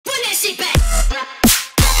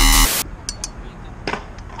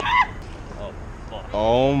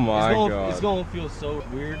Oh my god. It's gonna feel so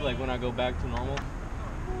weird like when I go back to normal.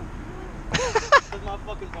 My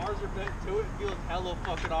fucking bars are bent to it. It feels hella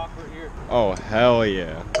fucking awkward here. Oh, hell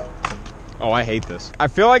yeah. Oh, I hate this. I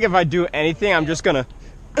feel like if I do anything, I'm just gonna...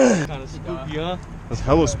 Kind of spoopy, huh? That's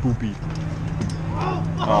hella spoopy.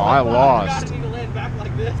 Oh, I lost. You gotta need to land back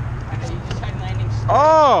like this. You just tried landing straight.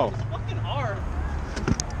 Oh! It's fucking hard.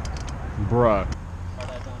 Bruh.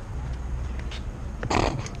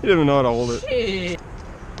 You didn't even know how to hold it. Shit.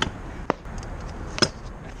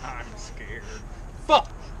 I'm scared. Fuck!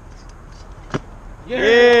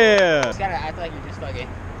 Yeah! You gotta act like you're just fucking.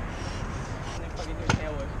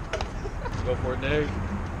 Go for it, Dave.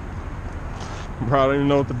 Bro, I don't even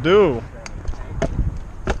know what to do.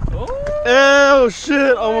 Oh, Oh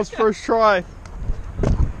shit, almost first try.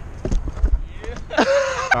 yeah.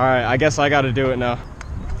 Alright, I guess I gotta do it now.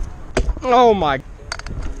 Oh my.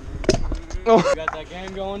 Oh. You got that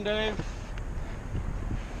game going, Dave?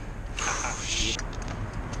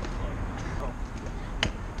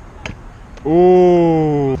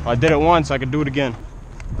 Ooh. I did it once, I could do it again.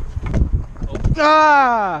 Oh.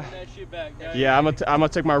 Ah! That shit back, Dave. Yeah, I'm gonna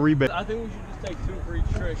take my rebate. I think we should just take 2 for each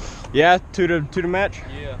trick. Yeah, two to match?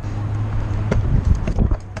 Yeah.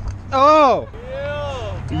 Oh!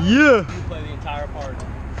 Yeah. Yeah! You play the entire part.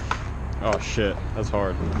 Oh shit, that's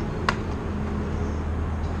hard.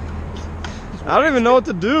 I don't even know what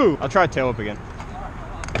to do. I'll try tail whip again.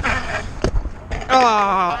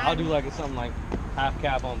 Ah! I'll do like something like half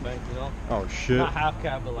cap on bank, you know? Oh shit. Not half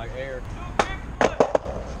cap, but like air.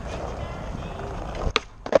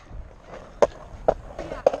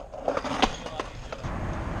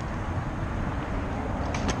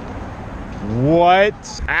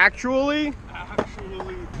 What? Actually?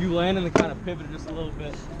 Actually, you land and then kind of pivot just a little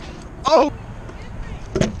bit. Oh!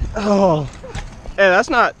 Oh. Hey, that's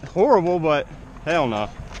not horrible, but hell no.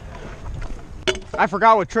 I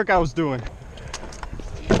forgot what trick I was doing.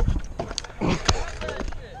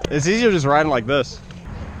 It's easier just riding like this.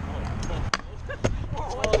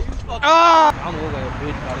 Ah! I'm gonna look like a bitch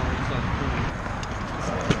if I don't do something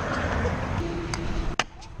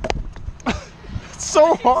cool. It's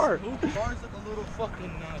so hard. Bars look a little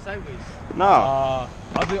fucking sideways. No.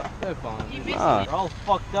 I'll be fine. Ah. They're all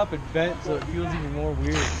fucked up and bent, so it feels even more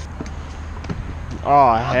weird.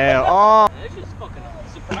 Oh hell. Oh. It's just fucking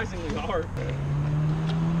surprisingly hard.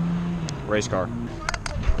 Race car.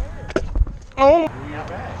 Oh.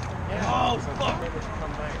 Oh fuck!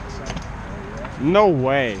 No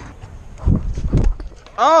way.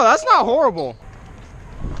 Oh, that's not horrible.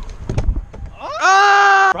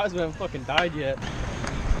 Ah! Surprised we haven't fucking died yet.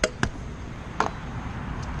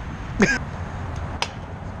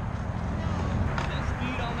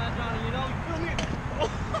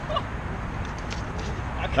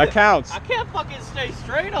 That counts. I can't fucking stay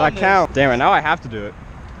straight on That this. counts. Damn it, now I have to do it.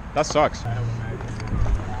 That sucks.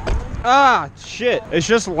 Ah, shit. It's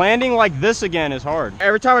just landing like this again is hard.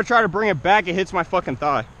 Every time I try to bring it back, it hits my fucking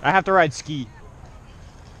thigh. I have to ride ski.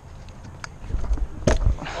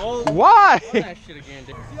 Oh, Why? that shit again,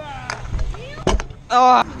 dude.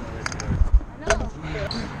 Ah.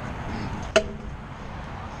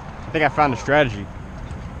 I think I found a strategy.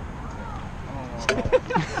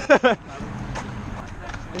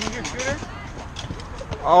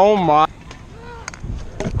 Oh my.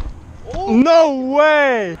 Oh. No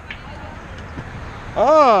way.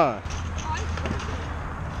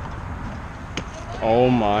 Oh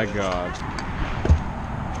my god.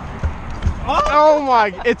 Oh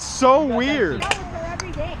my, it's so weird.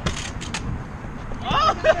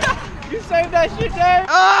 Oh. You saved that shit, Dave.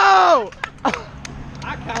 Oh!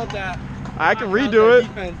 I count that. I can redo it.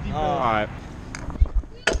 Defense. Alright.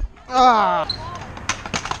 Ah!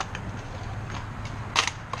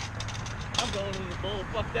 I'm going to the bull.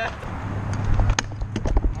 Fuck that.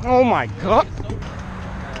 Oh my god.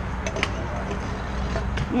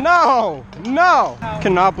 No! No!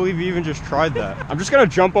 Cannot believe you even just tried that. I'm just gonna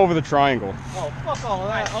jump over the triangle. Oh, fuck all of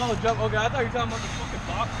that. Oh, jump. Okay, I thought you were talking about the fucking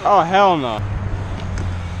box. Oh, hell no.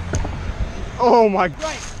 Oh my.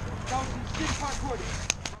 Right.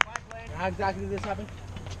 How exactly did this happen?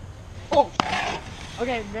 Oh!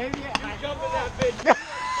 Okay, maybe You jump in that bitch.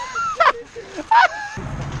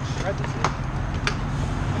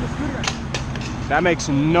 That makes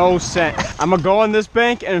no sense. I'm gonna go on this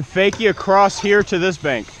bank and fake you across here to this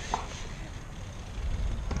bank.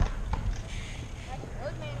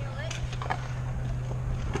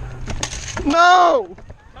 No!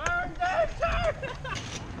 Turn, Dave, turn!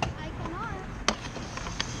 I cannot.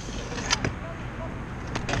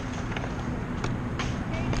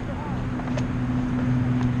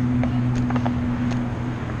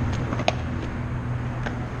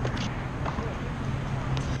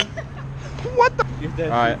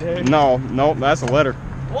 that Alright. shit, dude. No, nope, that's a letter.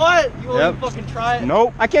 What? You won't Yep. even fucking try it?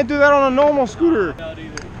 Nope. I can't do that on a normal scooter. Not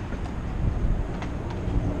either.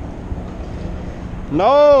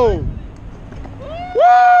 No. Woo!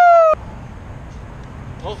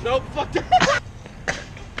 Oh, nope, fuck that.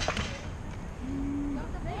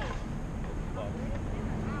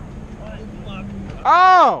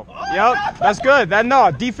 Oh! Yep, that's good. That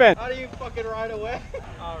no, defense. How do you fucking ride away?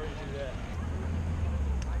 I'll already do that.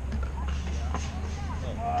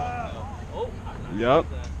 Oh, Yep.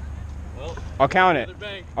 well, I'll count it. another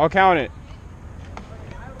bank. I'll count it.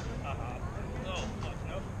 Oh, fuck,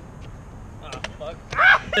 no. Fuck.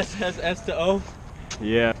 This has S to O.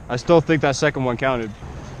 Yeah. I still think that second one counted.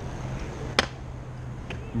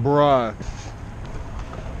 Bruh.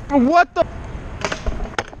 What the?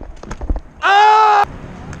 Ah!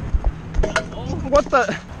 What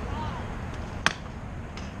the?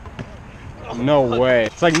 No way.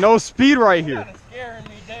 It's like no speed right here. You're scaring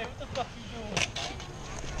me, Dave. What the fuck you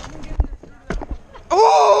doing?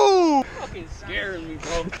 Oh! Fucking scaring me,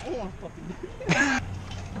 bro. I don't wanna fucking do it.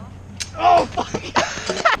 Oh, fuck.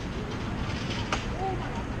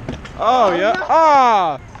 Oh yeah.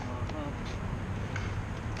 Ah!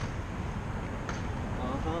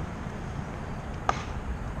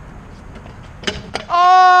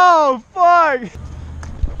 Oh fuck!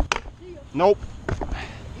 Nope.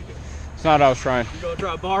 It's not what I was trying. You gonna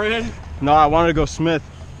try bar in? No, I wanted to go Smith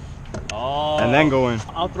Oh. and then go in.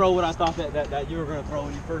 I'll throw what I thought that you were gonna throw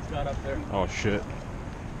when you first got up there. Oh shit.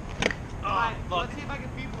 Oh, fuck. Let's see if I can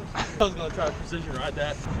beat this. I was gonna try to precision ride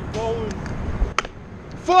that. Keep going.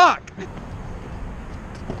 Fuck!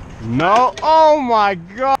 No. Oh my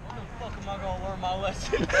god. How the fuck am I gonna learn my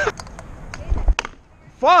lesson?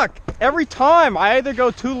 Fuck! Every time I either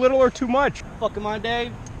go too little or too much. Fuck am I,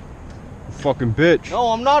 Dave? Fucking bitch. No,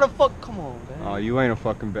 I'm not a fuck. Come on, Dave. Oh, you ain't a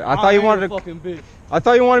fucking bitch. I thought you wanted to. Fucking bitch. I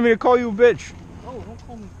thought you wanted me to call you a bitch. No, don't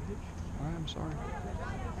call me bitch. Alright, I'm sorry.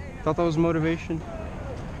 Thought that was motivation.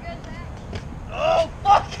 Oh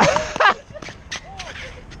fuck!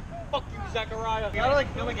 Fuck you, Zachariah. You gotta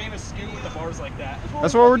like build a game of skin with the bars like that.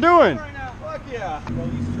 That's what we're doing. Right now. Fuck yeah. Bro,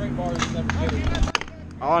 these straight bars never good.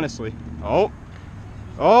 Honestly. Oh.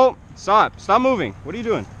 Oh. Stop. Stop moving. What are you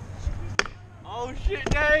doing? Oh shit,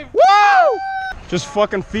 Dave. Woo! Just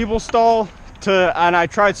fucking feeble stall to, and I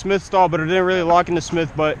tried Smith stall, but it didn't really lock into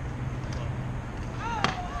Smith, but.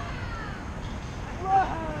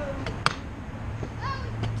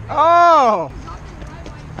 Oh!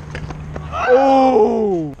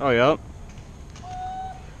 Oh! Oh, yep.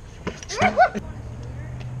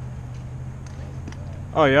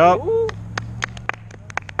 Oh, yep. Ooh.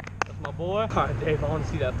 That's my boy. Alright, Dave, I wanna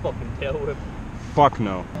see that fucking tail whip. Fuck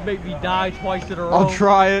no. Make me die twice in a row. I'll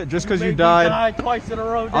try it just because you Make me died. die twice in a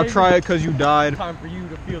row, Dave. I'll try it because you died. Time for you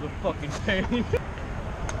to feel the fucking pain.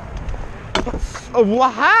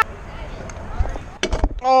 What?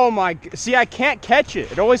 Oh my, see, I can't catch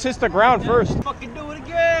it. It always hits the ground first. Fucking do it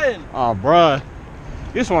again. Oh, bruh.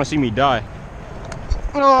 You just want to see me die.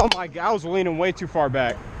 Oh my god, I was leaning way too far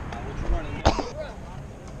back.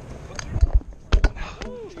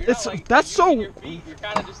 It's like, that's so. Your feet, you're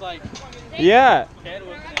kind of just like. Yeah. Head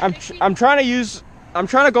with I'm trying to use. I'm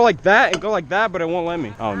trying to go like that and go like that, but it won't let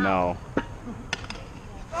me. Oh no.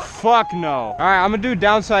 Fuck no. All right, I'm gonna do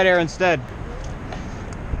downside air instead.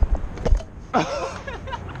 That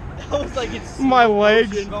was like it's My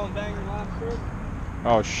legs. going banging last trip.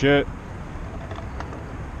 Oh shit.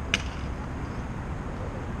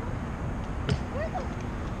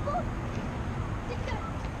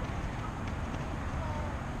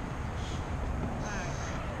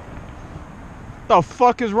 What the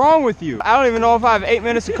fuck is wrong with you? I don't even know if I have 8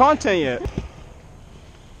 minutes of content yet.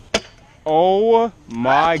 Oh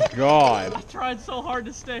my god. I tried so hard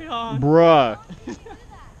to stay on. Bruh.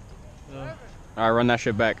 Alright, run that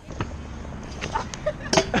shit back.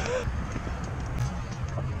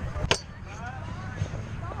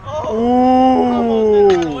 Almost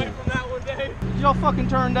didn't run Ooh. away from that one, Dave. Did y'all fucking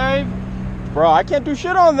turn, Dave? Bro, I can't do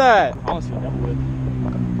shit on that. Honestly, double whip.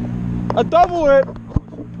 A double whip.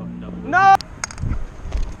 No.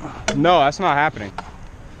 No, that's not happening.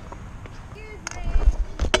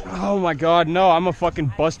 Oh my god, no, I'm gonna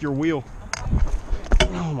fucking bust your wheel.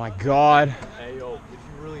 Oh my god. Hey, yo, if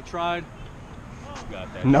you really tried, you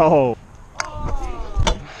got that. No.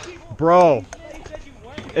 Bro,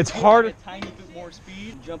 it's hard. A tiny bit more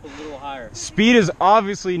speed, jump a little higher. Speed is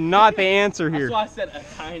obviously not the answer That's here. why I said a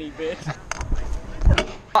tiny bit.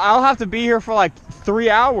 I'll have to be here for like 3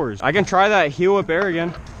 hours. I can try that heel whip air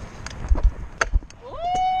again.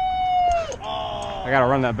 I gotta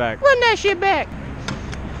run that back. Run that shit back.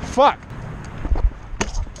 Fuck.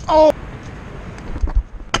 Oh.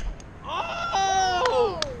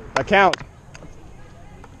 I count.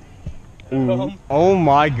 Ooh. Oh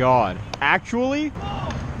my god. Actually?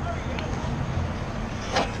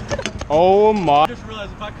 Oh my. I just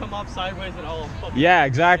realized if I come off sideways and all of Yeah,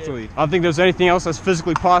 exactly. I don't think there's anything else that's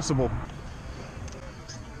physically possible.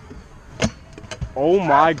 Oh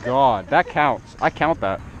my god. That counts. I count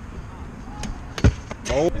that.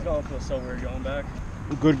 Oh. It's gonna feel so weird going back.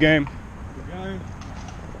 Good game. Good game.